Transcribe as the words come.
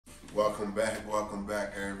Welcome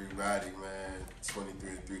back, everybody, man.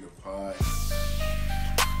 23 the pod.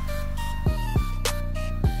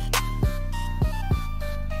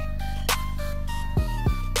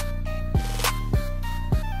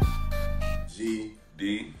 G,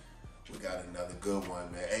 D. we got another good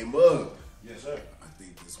one, man. Hey, Mug. Yes, sir. I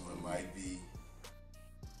think this one might be.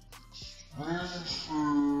 I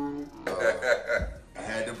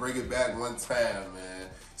had to bring it back one time, man.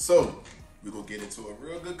 So, we're going to get into a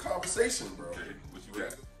real good conversation, bro. Okay, what you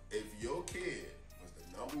got? If your kid was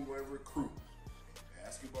the #1 recruit in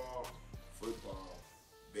basketball, football,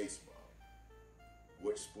 baseball,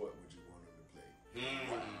 what sport would you want him to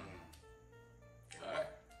play? All right.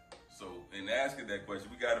 So, in asking that question,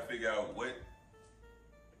 we got to figure out what,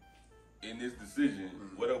 in this decision,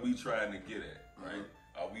 what are we trying to get at, right?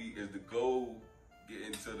 Is the goal get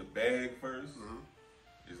into the bag first?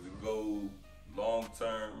 Is the goal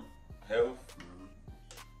long-term health?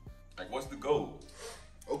 Like, what's the goal?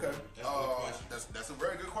 Okay, that's a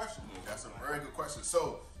very good question. That's a very good question.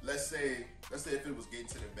 So let's say if it was getting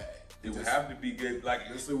to the bag, It would have to be good. Like,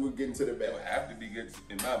 let's say we're getting to the it bag. would have to be good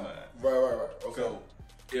in my mind. Right. Okay. So,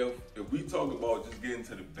 if we talk about just getting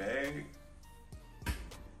to the bag,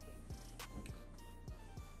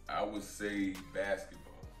 I would say basketball.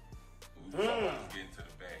 If we talk about just getting to the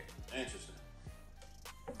bag. Interesting.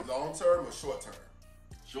 Long term or short term?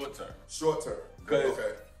 Short term. Short term. Because-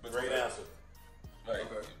 Okay. Great answer. Like,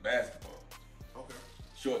 Okay. basketball. Okay.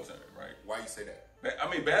 Short term, right? Why you say that? I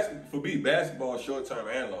mean, basketball short term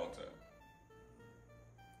and long term.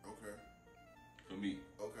 Okay. For me.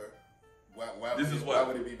 Okay. Why This would is it, why. why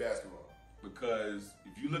would it be basketball? Because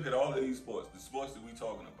if you look at all of these sports, the sports that we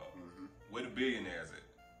talking about, where the billionaires at?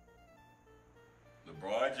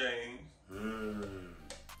 LeBron James,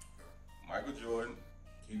 Michael Jordan.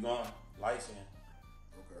 Keep going. Lights in.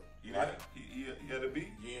 Okay. He had a beat.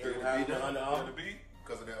 You Did ain't it have beat the them? Under He had a Armour. beat.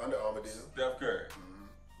 Because of that Under Armour deal. Steph Curry.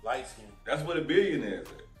 Light skin. That's where the billionaires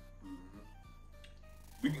at.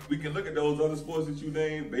 We can look at those other sports that you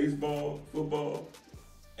named, baseball, football.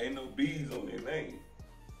 Ain't no B's on their name.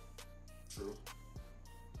 True.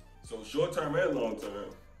 So short term and long term,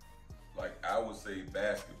 like I would say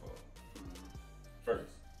basketball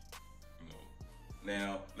first. You know.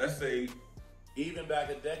 Now let's say Even back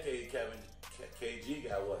a decade, Kevin, KG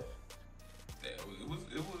got what? it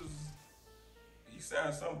was. He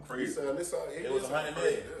signed something He crazy. signed this out. It was 100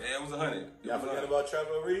 million. Yeah, it was 100. Y'all forget about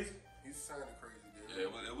Trevor Reese? He signed a crazy deal.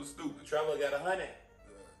 Yeah, it was stupid. Trevor got 100.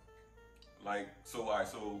 Like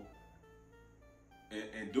so,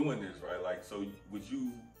 in doing this, right? Like, so would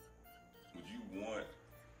you want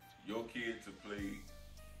your kid to play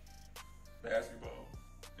basketball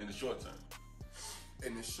in the short term?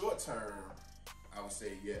 In the short term, I would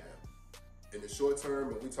say yeah. In the short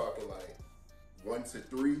term, if we talking like 1 to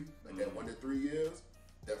 3, like that 1 to 3 years,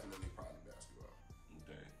 definitely probably basketball.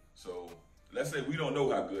 Okay. So let's say we don't know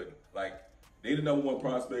how good. Like they the #1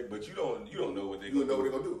 prospect, but you don't know what they You gonna know what do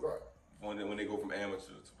they're gonna do, right? when they go from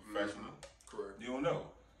amateur to professional. Correct. You don't know.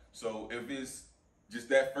 So if it's just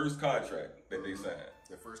that first contract that they signed,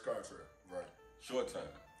 The first contract, right? short term,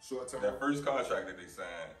 Short term. that first contract that they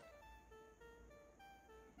signed,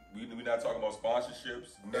 we not talking about sponsorships,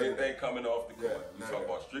 None of anything coming off the court. Yeah, We none talking of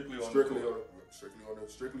about strictly on strictly the court.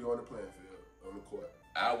 strictly on the playing field, on the court.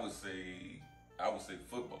 I would say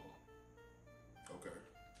football. Okay.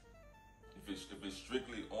 If it's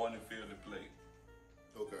strictly on the field to play,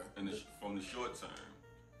 Okay. and from the short term,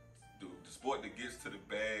 the sport that gets to the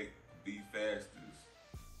bag the fastest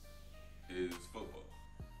is football.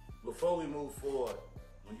 Before we move forward,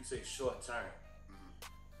 when you say short term,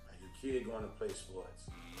 like your kid going to play sports,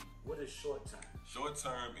 what is short term? Short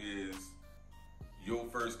term is your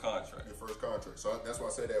first contract. Your first contract. So that's why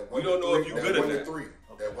I say that. We don't know if you're good at 1 to that. 3. Okay.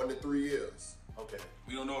 That 1 to 3 years. Okay.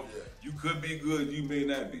 We don't know if Yeah. you could be good, you may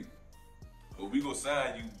not be. But we gonna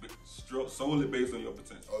sign you solely based on your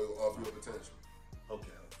potential. Off your potential. Okay.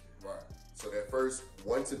 Right. So that first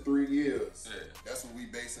 1 to 3 years, Yeah. that's what we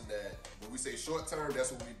basing that. When we say short term,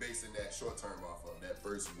 that's what we basing that short term off of. That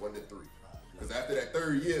first 1 to 3. Because after that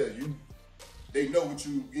 3rd year, they know what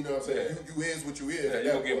you know what I'm saying. Yeah. You is what you is. Yeah, at you're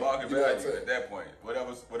that gonna get point. market You know what I'm value saying? at that point.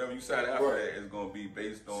 Whatever you sign after Right. that is gonna be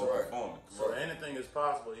based on Right. performance. So anything is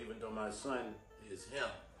possible, even though my son is him.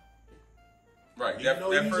 Right. Even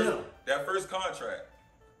though he's young. That first contract,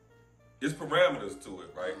 there's parameters to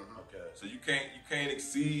it, right? Okay. So you can't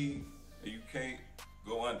exceed and you can't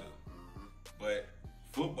go under. But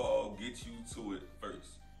football gets you to it first.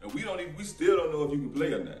 And we still don't know if you can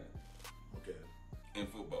play or not Okay. in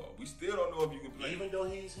football. We still don't know if you can play. Even though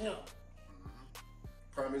he's him.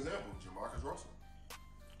 Prime example, Jamarcus Russell.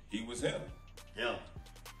 He was him. Him.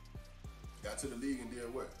 to the league and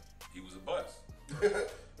did what? He was a bust.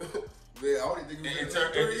 Yeah, I only think he was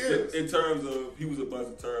in 30 years. In terms of, he was a bust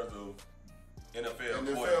in terms of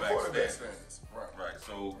NFL quarterback standards. Right.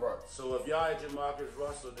 So if y'all had Jamarcus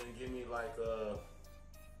Russell, then give me like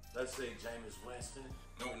let's say Jameis Winston.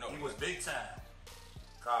 No. He was big time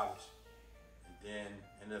college, and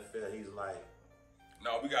then NFL. He's like,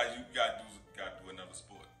 no, you got to do another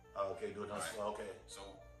sport. oh, okay, do another sport. Okay. So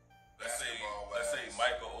let's say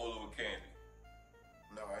Michael Olowokandi.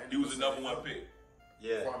 No, I ain't He was the number one pick.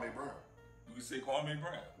 Yeah. Kwame Brown. You can say Kwame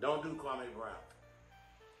Brown. Don't do Kwame Brown.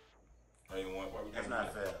 That's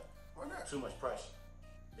not fair. Why not? Too much pressure.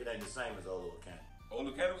 It ain't the same as Olowokandi.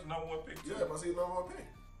 Olowokandi was the number one pick too. Yeah, but he's number one pick.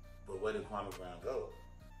 But where did Kwame Brown go?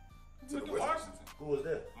 He went to Washington. Who was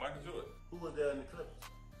there? Michael Jordan. Who was there in the Clippers?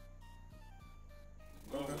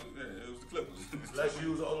 No, it was the Clippers. Let's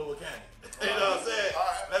use Olowokandi. You know what I'm saying?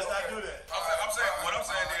 Let's not do that. What I'm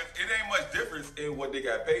saying is, it ain't much difference in what they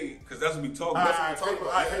got paid, because that's what we talking That's about.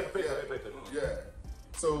 what we talking about. Paper. Yeah.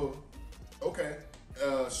 So, okay.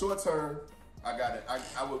 Short term, I got it.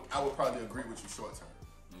 I would probably agree with you short term.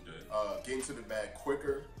 Okay. Getting to the bag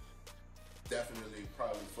quicker, definitely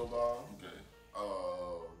probably football. Okay.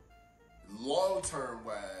 Long term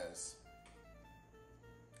wise,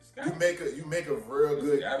 you make a real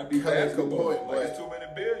good gotta be basketball. point, Like, but it's too many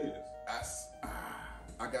billions.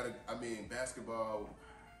 basketball.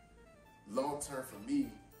 Long term for me,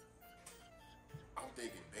 I'm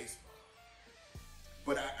thinking baseball.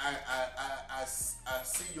 But I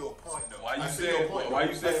see your point though. Why you saying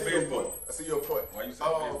baseball? I see your point. Why you saying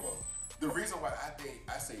baseball? The reason why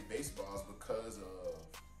I say baseball is because of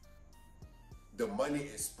the money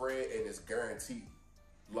is spread and it's guaranteed.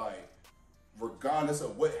 Like, regardless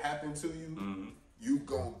of what happened to you, you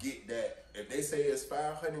gonna get that. If they say it's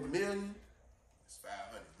 500 million, it's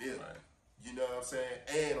 500 million. Right. You know what I'm saying?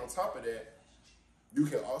 And on top of that, you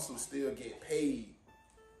can also still get paid,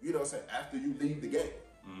 you know what I'm saying, after you leave the game.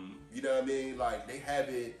 You know what I mean? Like, they have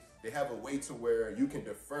a way to where you can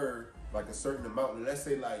defer like a certain amount. Let's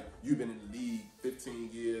say like you've been in the league 15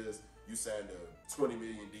 years, you signed a 20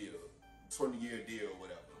 million deal, 20-year deal or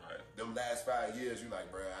whatever. Right. Them last 5 years, you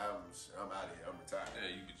like, bro, I'm out of here, I'm retired.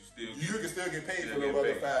 Yeah, You can still get paid for them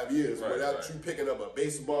other 5 years without you picking up a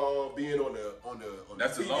baseball, being on the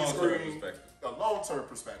That's TV a long-term screen. perspective. A long-term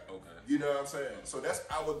perspective. Okay. You know what I'm saying? So that's,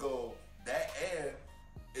 I would go that, and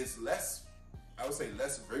it's less, I would say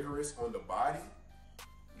less rigorous on the body.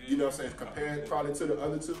 You know what I'm saying? Compared probably to the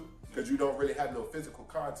other two, because you don't really have no physical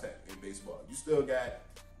contact in baseball. You still got,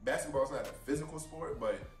 basketball's not a physical sport,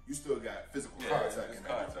 but you still got physical contact in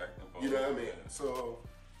that. You know what I mean? So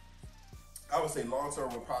I would say long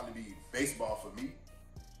term would probably be baseball for me.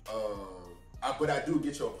 But I do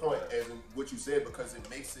get your point as in what you said, because it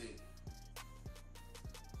makes it,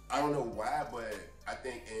 I don't know why, but I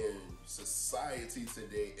think in society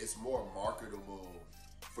today, it's more marketable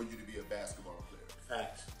for you to be a basketball player.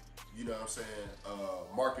 Facts. You know what I'm saying?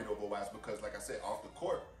 Marketable wise, because like I said, off the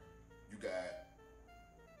court, you got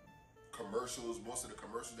commercials. Most of the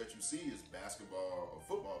commercials that you see is basketball or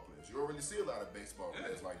football players. You don't really see a lot of baseball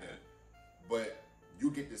players like that. But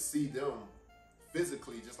you get to see them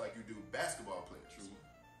physically just like you do basketball players. True.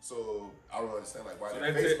 So I don't understand like why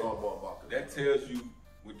they're baseball more marketable. That tells you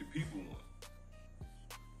what the people want.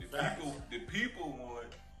 The people want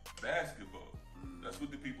basketball. That's what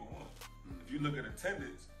the people want. If you look at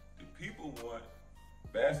attendance, the people want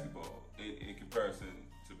basketball in comparison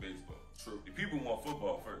to baseball. True. The people want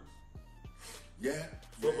football first. Yeah.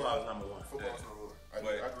 Football is number one. Football's number one. I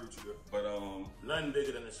agree with you there. But nothing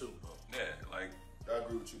bigger than the Super Bowl. Yeah, like I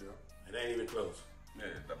agree with you there. It ain't even close.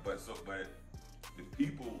 Yeah, but the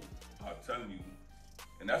people are telling you,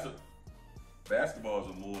 and basketball is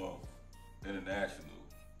a more international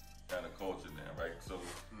kind of culture now, right? So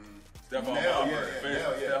Stephon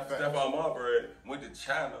Marbury went to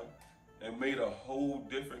China and made a whole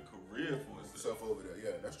different career for himself over there.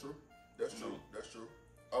 Yeah, that's true. That's true. That's true.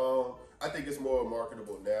 I think it's more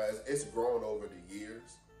marketable now. It's grown over the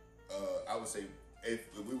years. I would say if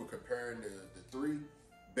we were comparing the three,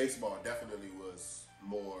 baseball definitely was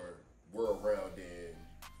more world-round than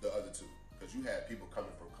the other two. Because you had people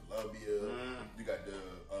coming from Colombia. You got the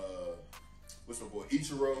what's my boy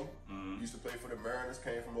Ichiro used to play for the Mariners.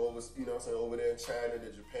 Came from over there in China,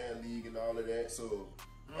 the Japan League, and all of that. So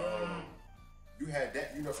you had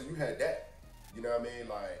that. You know, so you had that. You know what I mean?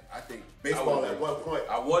 Like, I think baseball at one point.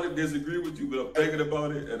 I want to disagree with you, but I'm thinking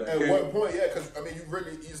about it. And at one point, yeah, because I mean,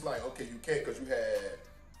 it's like, okay, you can't, because you had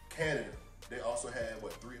Canada. They also had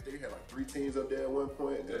they had like 3 teams up there at one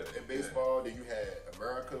point in baseball. Then you had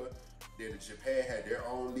America. Then Japan had their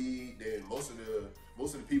own league. Then most of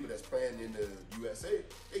most of the people that's playing in the USA,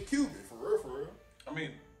 they Cuban for real. I mean,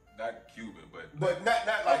 not Cuban, but not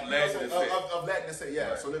like of Latin descent. Of Latin descent, yeah.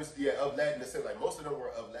 Right. So of Latin descent. Like most of them were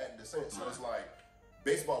of Latin descent. So it's like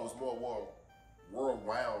baseball was more world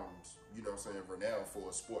round, you know what I'm saying, renowned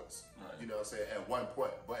for sports. Right. You know what I'm saying, at one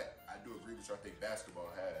point. But I do agree with you. I think basketball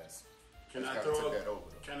has. Can I kinda throw took that over,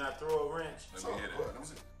 though. Can I throw a wrench? Let So, me hear go that. ahead, let me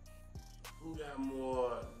see. Who got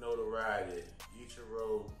more notoriety,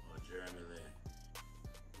 Ichiro or Jeremy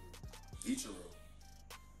Lin? Ichiro.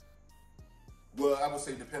 Well, I would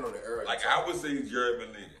say depend on the era. Like I would say Jeremy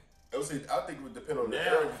Lin. I think it would depend on the Now,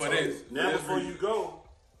 era. For this. Now, this before reason. you go,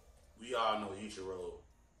 we all know Ichiro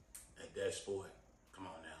at that sport. Come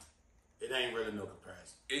on now. It ain't really no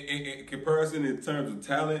comparison. In comparison in terms of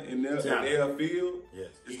talent in their field,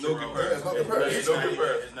 Yes. it's Ichiro. no comparison. It's no comparison. It's No not-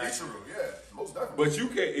 comparison. it's not- Ichiro, yeah, most definitely. But you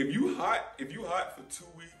can if you hot for 2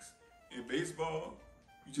 weeks in baseball,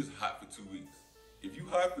 you just hot for 2 weeks. If you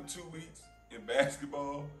hot for 2 weeks in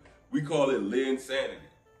basketball, we call it Linsanity.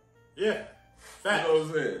 Yeah. You Fact. know what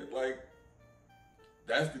I'm saying? Like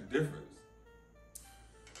that's the difference.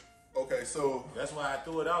 Okay, so That's why I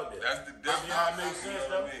threw it out there. That's the difference. See how it makes You sense,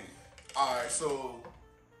 know what I though? mean? all right, so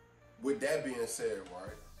with that being said,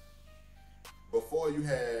 right? Before you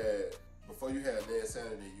had Ned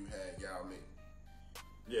Sanity, you had Yao Ming,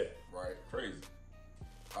 Yeah. right? Crazy.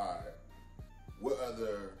 All right. What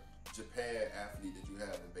other Japan athlete did you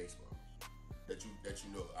have in baseball that you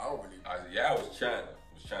know? I don't really. I was China.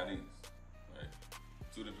 It was Chinese. Right?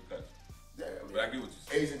 2 different countries. Yeah, I mean, But I get what you're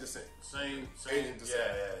saying. Asian descent. Same. Asian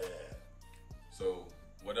descent. Yeah. So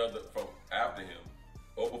what other from after him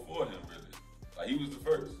or before him really? Like he was the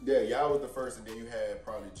first. Yeah, Yao was the first, and then you had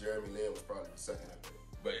probably Jeremy Lin was probably the second, I think.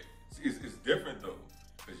 But it's different though,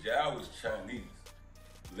 because Yao was Chinese.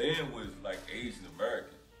 Lin was like Asian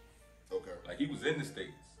American. Okay. Like he was in the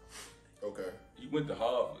States. Okay. He went to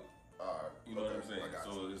Harvard. All right. You know what I'm saying? I got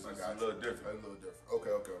So you. it's I a got little you. different. A little different. Okay.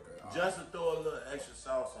 All right. Just to throw a little extra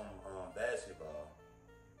sauce on basketball,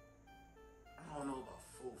 I don't know, about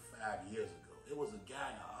 4 or 5 years ago, it was a guy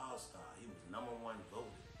in the All-Star. He was #1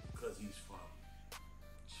 voted because he's from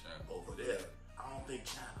China. over there. I don't think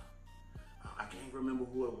China. I can't remember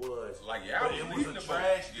who it was. Like Yao but it was was leading a the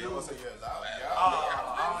trash vote. dude. Yeah, I was saying, yeah,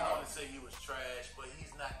 I don't want to say he was trash, but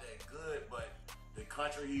he's not that good. But the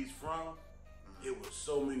country he's from, it was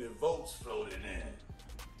so many votes floated in.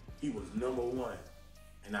 He was #1,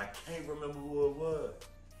 and I can't remember who it was.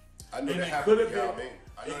 I know And that it happened could to have Yao been. Ming.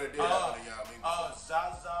 I know that did happen to Yao Ming.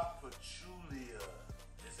 Zaza Pachulia.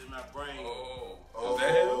 It's in my brain. Is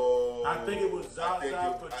that him? I think it was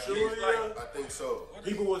Zaza Pachulia. I think so.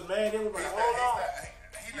 People was mad. They was like, hold on.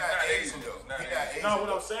 He's not Asian though. He's not He's not Asian. Asian. No, what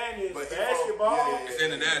though. I'm saying is But he basketball. It's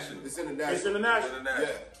international. It's international. It's international.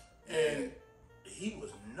 International. Yeah. And he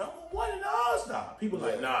was #1 in the All-Star. People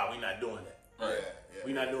like, nah, we not doing that. Right. Yeah.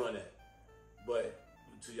 We not doing that. But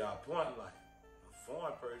to y'all point, like a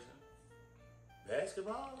foreign person,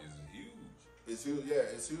 basketball. It's huge. It's huge.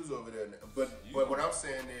 Yeah, it's huge over there. But what I'm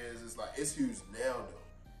saying is, it's like it's huge now though.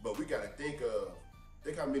 But we gotta think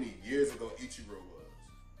how many years ago Ichiro was.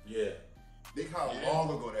 Yeah. Think how long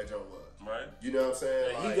ago that joke was. Right. You know what I'm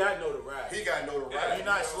saying? And he got notoriety. He got notoriety. Yeah, he not You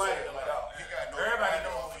know what I'm slighting saying? him at all. He got Everybody notoriety know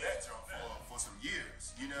off who of he that is. joke for some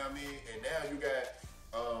years. You know what I mean? And now you got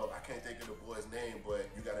I can't think of the boy's name, but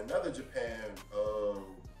you got another Japan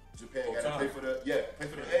got to play for the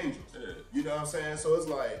Angels. Yeah. You know what I'm saying? So it's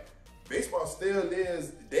like baseball still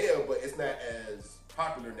is there, but it's not as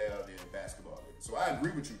popular now than basketball is. So I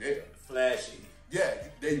agree with you there. Flashy. Yeah,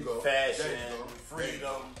 there you go. Fashion, There you go.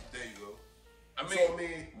 freedom. There you go. I mean, So, I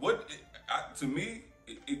mean, to me,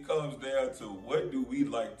 it comes down to what do we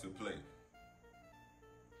like to play?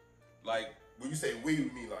 Like, when you say we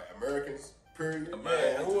mean like Americans, period? Yeah,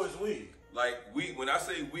 Americans. who is we? Like when I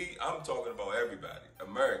say we, I'm talking about everybody.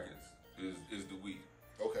 Americans is the we.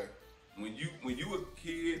 Okay. When you a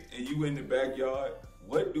kid and you in the backyard,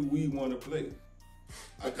 what do we want to play?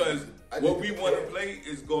 Because what we want to play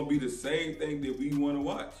is going to be the same thing that we want to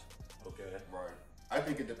watch. Okay. Right. I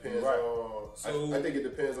think it depends Right. on. So- I think it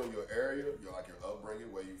depends on your area, your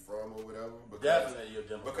upbringing, where you from or whatever. Because, Definitely your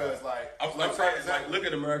demographic. Because like, I'm for saying, example, look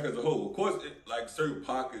at America as a whole. Of course, like certain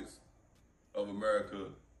pockets of America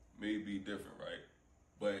may be different, right?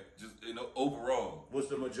 But just overall, What's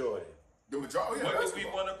the majority? the majority. what do we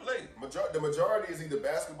want to play? The majority is either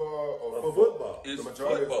basketball or Or football. football. It's The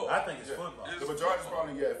majority- football. I think it's football. It's The majority is football.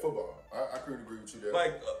 probably football. I couldn't agree with you there.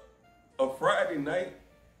 Like a Friday night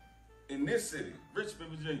in this city,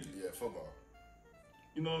 Richmond, Virginia. Yeah, football.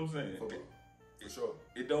 You know what I'm saying? Football. For sure.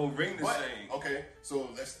 It don't ring the But, same. okay, so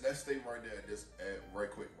let's stay right there right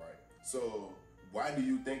quick, right? So why do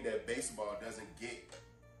you think that baseball doesn't get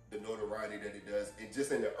the notoriety that it does, and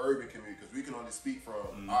just in the urban community? Because we can only speak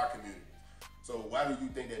from our community. So why do you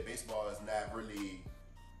think that baseball is not really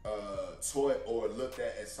taught or looked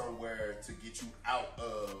at as somewhere to get you out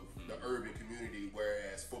of the urban community,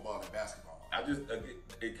 whereas football and basketball?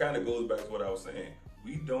 It kind of goes back to what I was saying.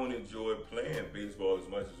 We don't enjoy playing baseball as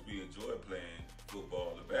much as we enjoy playing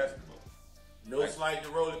football or basketball. No slight to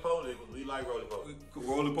roly-poly, because we like roly-poly.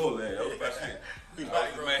 Roly-poly, that was my shit. We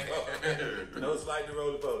like roly-poly. No slight to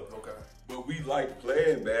roly-poly. Okay. But we like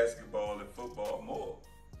playing basketball and football more.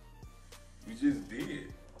 We just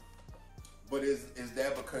did. But is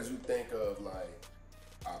that because you think of like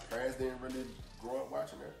our parents didn't really grow up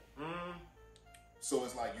watching that? So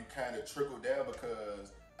it's like you kind of trickle down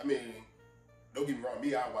because, I mean, don't get me wrong,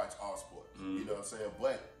 I watch all sports. You know what I'm saying?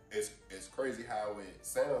 But it's crazy how it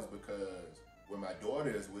sounds because when my daughter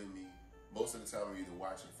is with me, most of the time we're either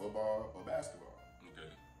watching football or basketball. Okay.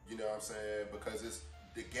 You know what I'm saying? Because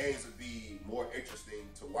the games would be more interesting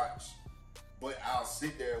to watch. But I'll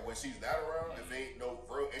sit there when she's not around. If there ain't no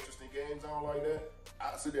real interesting games on like that,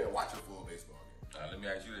 I'll sit there and watch a full baseball game. All right, let me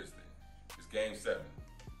ask you this thing. It's Game 7.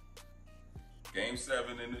 Game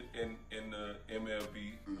 7 in the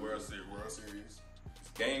MLB World Series. World Series. It's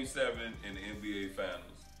Game 7 in the NBA Finals.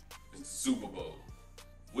 It's the Super Bowl.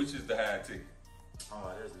 Which is the high ticket?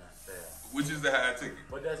 Oh, that's not fair. Which is the high ticket?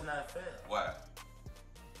 But that's not fair. Why?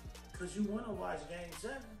 Because you want to watch Game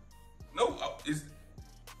 7. No, it's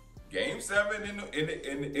Game 7 in the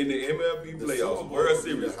MLB The playoffs, Super Bowl World would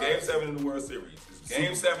be Series. the Game highest. 7 in the World Series. It's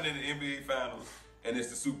Game 7 in the NBA Finals, and it's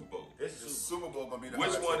the Super Bowl. It's The Super Bowl gonna be the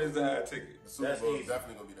Which high one ticket. is the high ticket? The Super That's Bowl easy. is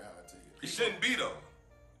definitely gonna be the high ticket. It shouldn't be though.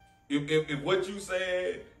 If what you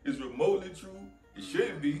said is remotely true, it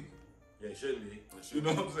shouldn't be. Yeah, it shouldn't be. You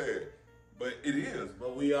know what I'm saying? But it is.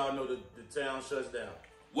 But we all know the town shuts down.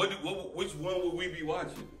 Which one would we be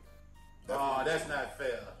watching? Oh, that's not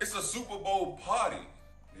fair. It's a Super Bowl party.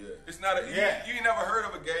 Yeah. It's not a. Yeah. You ain't never heard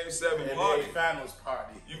of a Game 7 NBA party. Finals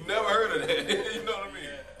party. You've never heard of that. You know what I mean?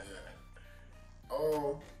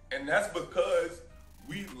 And that's because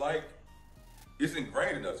we like. It's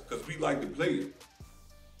ingrained in us because we like to play it.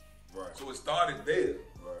 Right. So it started there.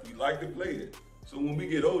 Right. We like to play it. So when we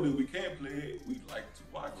get older, we can't play it. We like to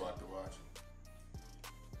watch Like it. to watch it.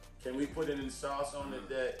 Can we put it in sauce on it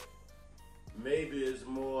that maybe it's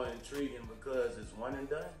more intriguing because it's one and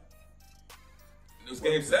done? It was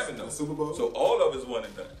Game 7 though. The Super Bowl? So all of it's one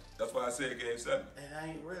and done. That's why I said Game 7. It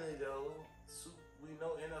ain't really though. We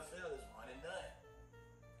know NFL is one and done.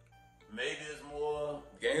 Maybe it's more.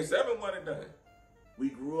 Game 7 one and done. We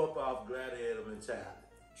grew up off gladiator mentality.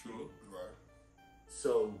 True. Right.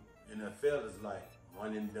 So NFL is like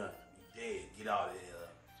one and done. You dead. Get out of here.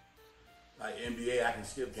 Like NBA, I can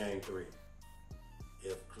skip Game 3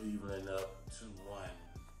 if Cleveland up 2-1 or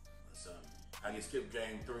something. I can skip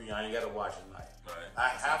Game 3. I ain't gotta watch it tonight. Right. I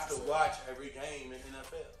have to watch every game in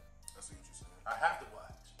NFL. I see what you're saying. I have to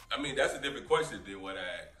watch. I mean, that's a different question than what I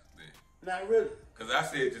asked. Not really. Because I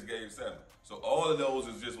said just Game 7. So all of those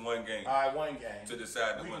is just one game All right, one game to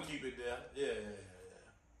decide the we winner. can keep it there. Yeah.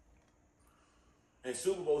 And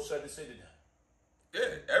Super Bowl shut the city down.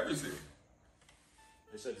 Yeah, every city.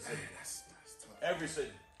 They shut the city down. That's tough. Every city.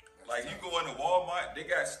 Like you go into Walmart, they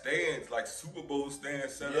got stands, like Super Bowl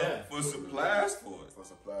stands set Yeah. up for supplies for it. For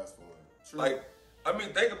supplies for it. True. Like, I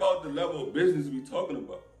mean, think about the level of business we talking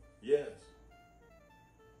about. Yes.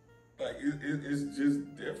 Like, it's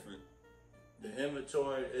just different. The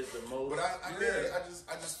inventory is the most. But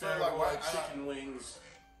I just feel like why chicken wings.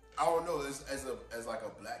 I don't know. As like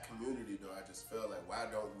a black community though, I just feel like why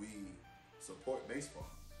don't we support baseball?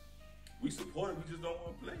 We support it, we just don't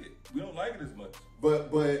want to play it. We don't like it as much.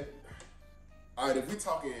 But all right, if we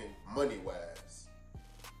talking money wise,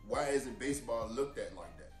 why isn't baseball looked at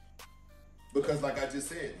like that? Because like I just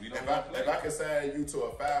said, We don't if wanna play I can sign you to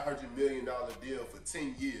a $500 million deal for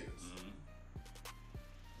 10 years,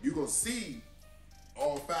 you're gonna see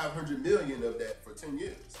all 500 million of that for 10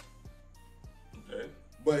 years. Okay.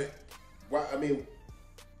 But why? I mean,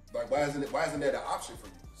 like why isn't that an option for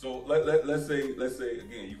you? So let's say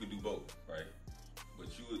again, you could do both, right? But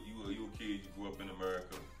you a kid, you grew up in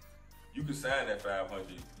America. You could sign that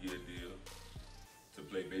 500-year deal to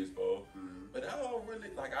play baseball, but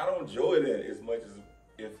I don't enjoy that as much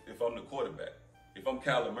as if I'm the quarterback. If I'm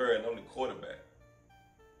Kyler Murray and I'm the quarterback,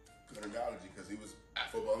 Good analogy, because he was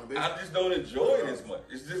football and baseball. I just don't enjoy it as much.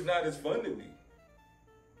 It's just not as fun to me.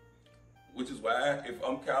 Which is why if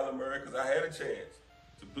I'm Kyler Murray, because I had a chance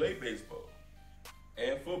to play baseball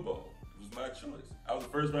and football, it was my choice. I was the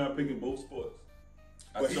first round pick in both sports.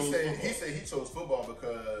 But he said he chose football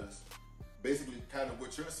because basically kind of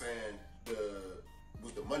what you're saying,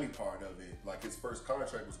 the money part of it. Like his first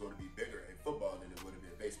contract was going to be bigger in football than it would have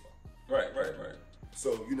been baseball. Right.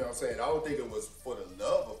 So, you know what I'm saying? I don't think it was for the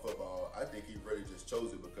love of football. I think he really just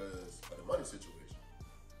chose it because of the money situation.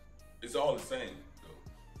 It's all the same,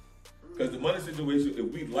 though. Because the money situation, if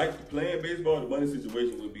we liked playing baseball, the money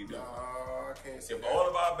situation would be different. Nah, I can't say If that. all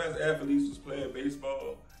of our best athletes was playing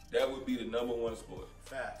baseball, that would be the #1 sport.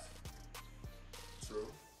 Facts. True.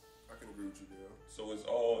 I can agree with you there. So it's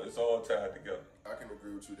all tied together. I can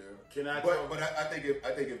agree with you there. But I think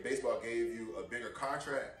if baseball gave you a bigger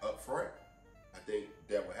contract up front, I think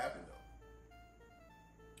that would happen though.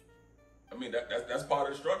 I mean that's part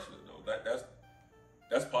of the structure though.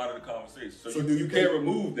 That's part of the conversation. So you think, can't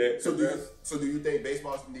remove that. So do you think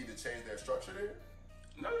baseball need to change their structure there?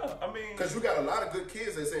 No, I mean, because you got a lot of good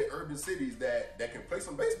kids that's in urban cities that can play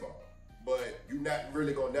some baseball, but you're not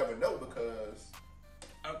really gonna never know because.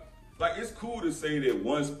 Like it's cool to say that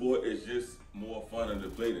one sport is just more fun to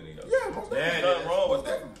play than the other. Yeah, most There's nothing wrong with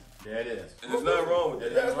that. That is. And there's nothing wrong with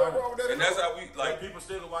that. There's nothing wrong with that. And that's how we like. People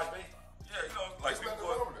still can watch baseball. Yeah, you know, like There's people nothing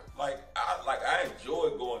wrong with that. like I enjoy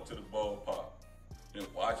going to the ballpark and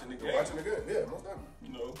watching the game. Watching the game, yeah, most definitely.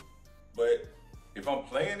 You know, but if I'm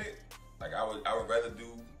playing it, like I would rather do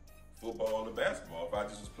football or basketball if I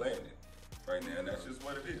just was playing it right now. And that's just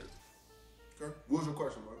what it is. Okay. What was your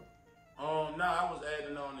question, bro? I was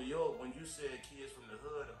adding on to your when you said kids from the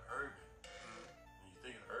hood or urban. When you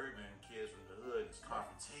think of urban kids from the hood, it's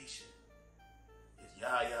confrontation. It's the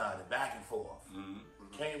back and forth.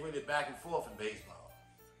 Can't really back and forth in baseball.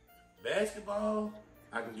 Basketball,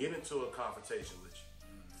 I can get into a confrontation with you.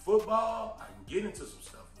 Football, I can get into some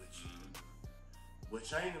stuff with you.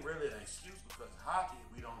 Which ain't really an excuse because hockey,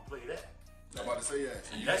 we don't play that. I'm about to say that.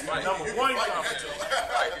 That's the #1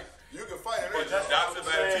 confrontation. You can fight it. But that's Shots what I'm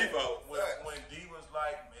about saying. Tebow. When D was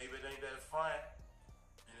like, maybe it ain't that fun,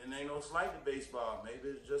 and it ain't no slight to baseball. Maybe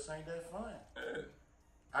it just ain't that fun. Yeah.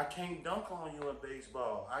 I can't dunk on you in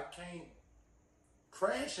baseball. I can't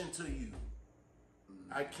crash into you.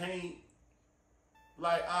 I can't,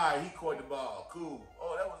 like, all right, he caught the ball. Cool.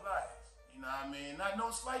 Oh, that was nice. You know what I mean? Not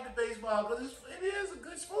no slight to baseball because it is a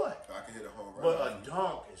good sport. I can hit a home run. But a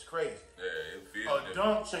dunk is crazy. Yeah, it feels A different.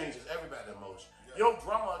 dunk changes everybody's emotion. Yeah. Your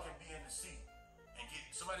grandma can be in the seat and get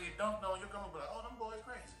somebody that dunked on, your grandma be like, oh, them boys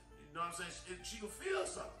crazy. You know what I'm saying? She can feel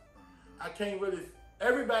something. I can't really,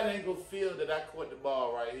 everybody ain't gonna feel that I caught the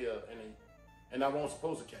ball right here and I wasn't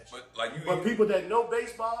supposed to catch it. But People that know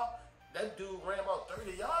baseball, that dude ran about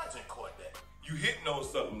 30 yards and caught that. you hitting on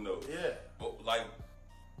something though. Yeah. But like,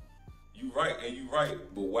 you right,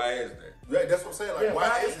 but why is that? Yeah, that's what I'm saying. Like, Yeah,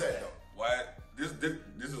 why is that though? Why this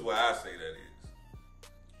is why I say that is.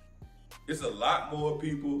 It's a lot more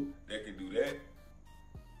people that can do that.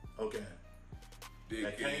 Okay. That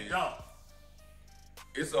That can't dunk.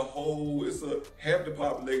 It's half the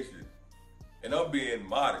population, and I'm being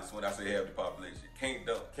modest when I say half the population can't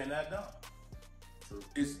dunk. Cannot dunk. True.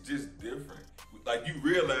 It's just different. Like you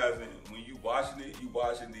realizing when you watching it, you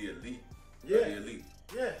watching the elite. Yeah. The elite.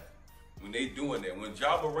 Yeah. When they doing that, when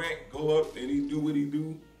Ja Morant go up and he do what he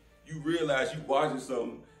do, you realize you watching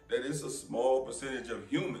something that it's a small percentage of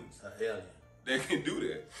humans A alien. that can do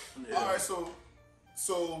that. Yeah. All right, so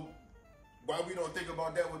why we don't think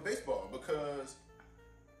about that with baseball? Because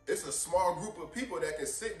it's a small group of people that can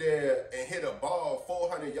sit there and hit a ball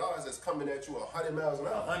 400 yards that's coming at you 100 miles an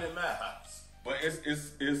hour. 100 miles. But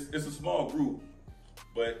it's a small group,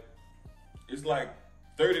 but it's like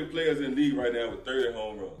 30 players in the league right now with 30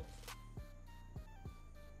 home runs.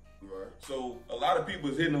 Right. So a lot of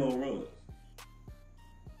people is hitting home runs.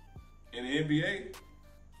 In the NBA,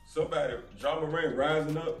 somebody, Ja Morant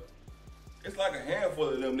rising up, it's like a handful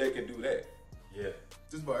of them that can do that. Yeah.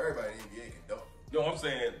 Just about everybody in the NBA can dunk. No, I'm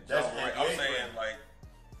saying That's Ja Morant. NBA I'm saying player. like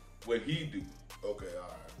what he do. Okay, all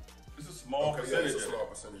right. It's a small Okay, yeah, percentage. it's a of small that.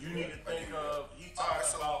 percentage. You yeah, need to I think get it. of, he talking Alright,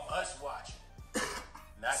 so- about us watching,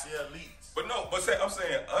 not the elites. But no, I'm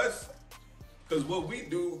saying us, because what we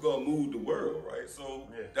do gonna move the world, right? So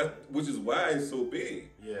Yeah. which is why it's so big.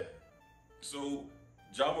 Yeah. So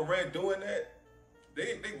Ja Morant doing that,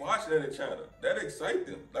 they watching that in China. That excites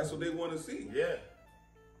them. That's what they want to see. Yeah.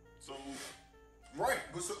 So Right,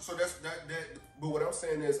 but so that's that. But what I'm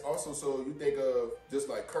saying is also, so you think of just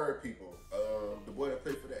like current people, the boy that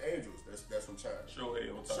played for the Angels, that's from China. Shohei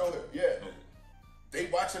Ohtani. Shohei, yeah. They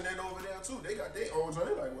watching that over there too. They got their own joint.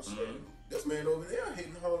 They like, well, shit, this man over there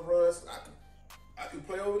hitting home runs. I can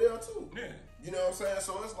play over there too. Yeah. You know what I'm saying?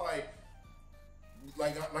 So it's like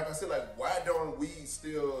I said, like, why don't we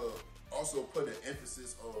still also put an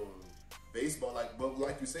emphasis on baseball? Like, but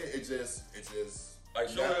like you said, it's just Like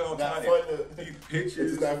not Shohei fun Ohtani, to. he It's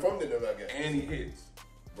pitches just not fun to them, I guess. and he hits.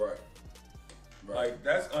 Right. Right. Like,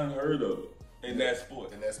 that's unheard of in that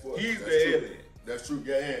sport. In that sport. He's That's the true. alien. That's true.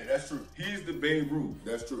 Yeah, that's true. He's the Babe Ruth.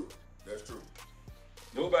 That's true. That's true.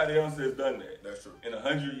 Nobody else has done that. That's true. In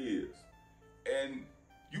 100 years. And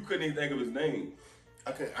you couldn't even think of his name.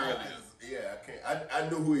 I can't. I can't. I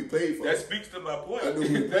knew who he played for. That speaks to my point. I knew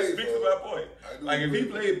who he That played speaks for. to my point. Like, if he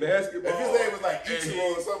played basketball. If his name was like and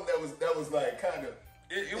Ichiro or something, that was like kind of.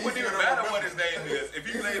 It wouldn't even matter what his name is. If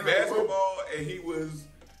he played basketball and he was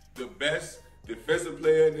the best defensive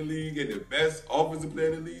player in the league and the best offensive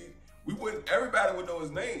player in the league, everybody would know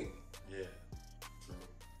his name. Yeah. True.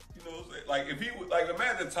 You know what I'm saying? Like, if he was, like,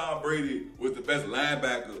 imagine Tom Brady was the best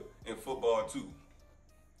linebacker in football too.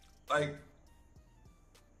 Like,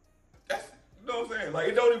 that's, you know what I'm saying? Like,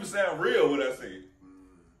 it don't even sound real what I say.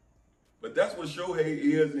 But that's what Shohei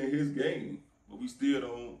is in his game. But we still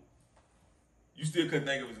don't, you still couldn't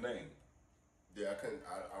think of his name. Yeah, I couldn't.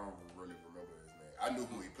 I don't really remember his name. I knew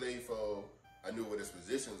who he played for. I knew what his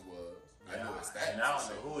positions was. I knew his stats. And I don't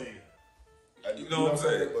know who he is. You know what I'm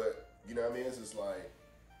saying? But you know what I mean? It's just like,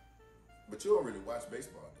 but you don't really watch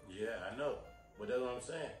baseball, though. Yeah, I know. But that's what I'm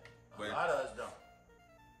saying. A But- lot of us don't.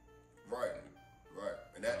 Right, right.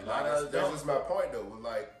 And that A lot of us that's don't. just my point, though. With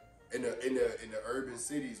like in the urban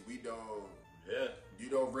cities, we don't. Yeah. You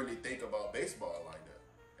don't really think about baseball like that,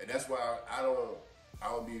 and that's why I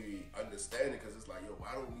don't be understanding, because it's like, yo,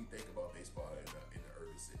 why don't we think about baseball in the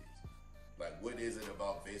urban cities? Like, what is it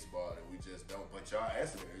about baseball that we just don't? But y'all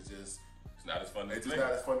answer it. It's just not as fun to it's play just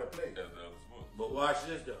not as fun to play. as the other sports. But watch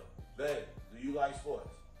this though. Babe, do you like sports?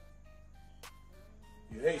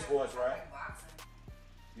 You hate sports, right?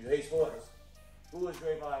 You hate sports. Who is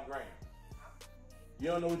Draymond Green? You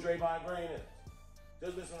don't know who Draymond Green is?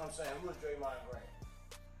 Just listen to what I'm saying. Who is Draymond Green?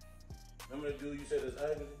 Remember the dude you said is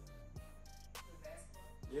ugly?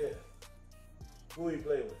 Yeah. Who he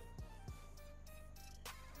play with?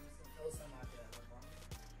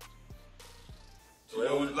 She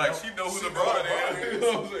know, like, she know who LeBron is. You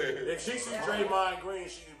know what I'm saying? If she see Draymond Green,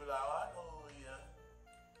 she could be like, oh, I know who he is.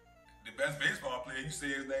 The best baseball player, you say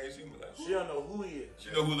his name, she be like, She don't know who he is.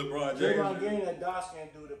 she know who LeBron James Draymond is. Green, that dark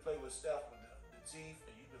skinned dude that play with Steph with the teeth,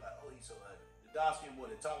 and you be like, oh, he's so ugly. The dark skinned boy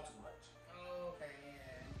that talk too much. Oh, okay,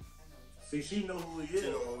 yeah. I know. See, she know who he is.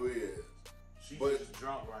 You know who he is. She's But- just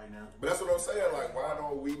drunk right now. But that's what I'm saying. Like, why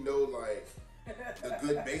don't we know like the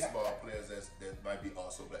good baseball players that might be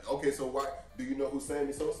also black? Okay, so why do you know who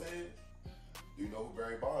Sammy Sosa is? Do you know who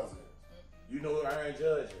Barry Bonds is? You know who Aaron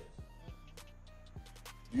Judge is.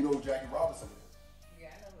 Do you know who Jackie Robinson is? Yeah,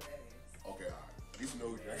 I know who that is. Okay, all right. At least you know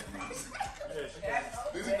who Jackie Robinson is. Yeah, she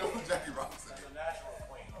At least you know who Jackie Robinson That's is. a national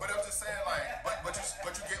queen. But I'm just saying, like,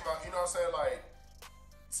 but you get my, you know what I'm saying, like,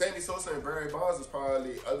 Sammy Sosa and Barry Bonds is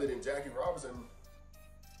probably, other than Jackie Robinson,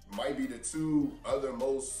 might be the two other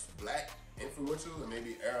most black influential, and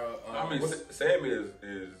maybe I mean, Sammy is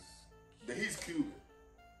he's Cuban.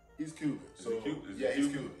 He's Cuban. Is So he Cuban? Is he yeah, he's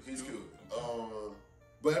Cuban? Cuban. He's He's Cuban. Cuban.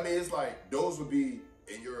 But I mean, it's like those would be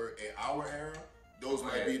in our era. Those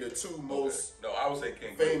might be the two most No, I would say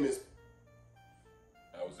King Griffey. famous.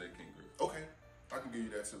 I would say King Griffey. Okay, I can give you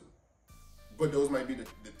that too. But those might be the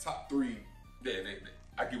top three. Yeah,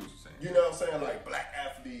 I get what you're saying. You know what I'm saying? Like black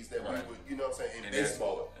athletes that Right. we would, you know what I'm saying, in And that's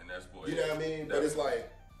baseball. sport. And that's sport. You know what I mean? But it's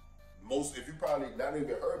like most, if you probably not even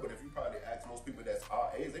heard, but if you probably ask most people that's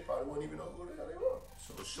our age, they probably wouldn't even know who the hell they were.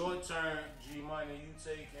 So short term, G Money, you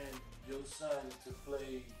taking your son to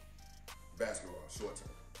play Basketball, short term.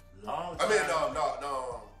 long I term. mean,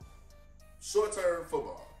 no. Short term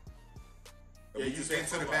football. If Yeah, we you just said get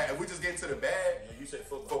into the football. bag, if we just get into the bag, Yeah, you said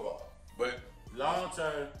football. football. But Long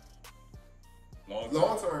term,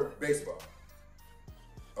 Long term, baseball.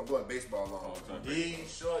 I'm going baseball long term. D,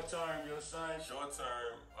 short term, your son, Short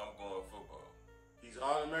term, I'm going football. he's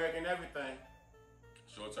All American everything.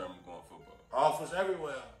 Short term, I'm going football. Offers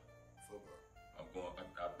everywhere. Football. I'm going.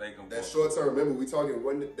 I think I'm That going. short term, remember, we talking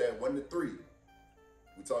 1 to 3.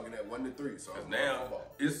 We talking that 1 to 3. So Because I'm going now football.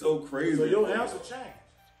 it's so crazy. So your answer changed.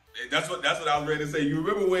 That's what I was ready to say. You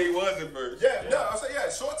remember where he was at first? Yeah, no, I say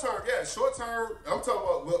short term. Yeah, short term. I'm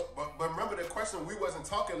talking about, but remember the question. We wasn't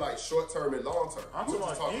talking like short term and long term. I'm We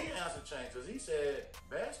was talking just about his answer changed because he said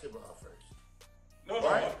basketball first. No,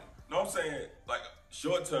 Right. no. I'm saying like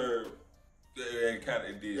short term. It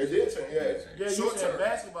kind of did. It did change. Yeah, Yeah, you short said term.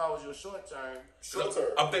 basketball was your short term. Short term.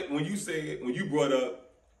 I think when you brought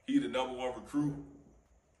up he the #1 recruit,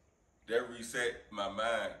 that reset my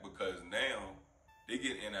mind because now they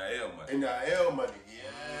get NIL money, NIL money.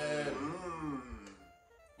 Yeah.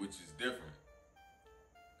 which is different.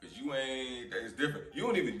 Cause it's different. You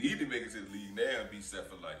don't even need to make it to the league now and be set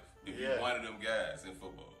for life if Yeah. you're one of them guys in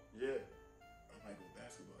football. Yeah. I might go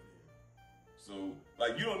basketball then. So,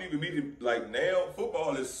 like, you don't even need to, like, now,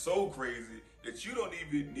 football is so crazy that you don't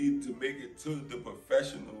even need to make it to the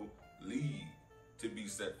professional league to be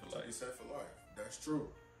set for life. To be set for life. That's true.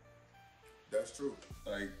 That's true.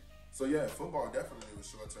 Like, so yeah, football definitely was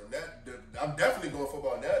short term. I'm definitely going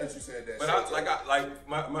football now that you said that.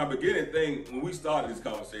 But my beginning thing when we started this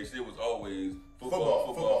conversation, it was always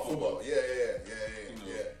football. Yeah.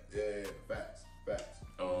 Facts.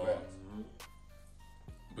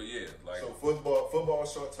 But yeah, like so football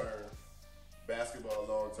short term, basketball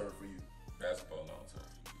long term for you. Basketball long term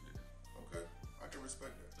for you. Yeah. Okay, I can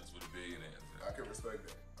respect that. That's what a billionaire is. I can respect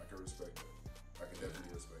that. I can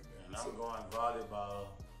definitely respect that. And I'm going volleyball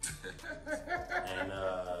and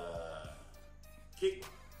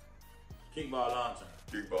kickball long term.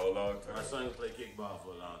 Kickball long term. My son can play kickball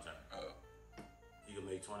for a long term. He can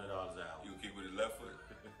make $20 an hour. You can kick with his left foot.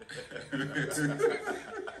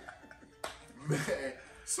 Man,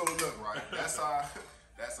 so look, right? That's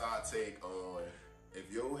our take on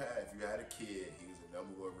if you had a kid, he was a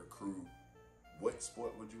 #1 recruit. What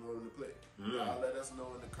sport would you want him to play? Y'all let us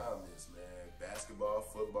know in the comments, man. Basketball,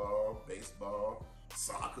 football, baseball,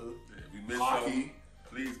 soccer, hockey,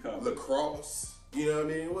 please comment. Lacrosse. You know what I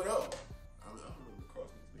mean? What else? I don't know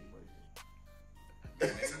lacrosse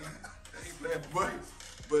makes me money.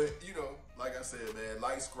 But you know, like I said, man,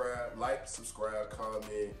 like, subscribe,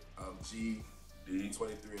 comment. G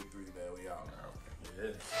 23 and 3, man. We out.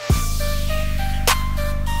 Yeah.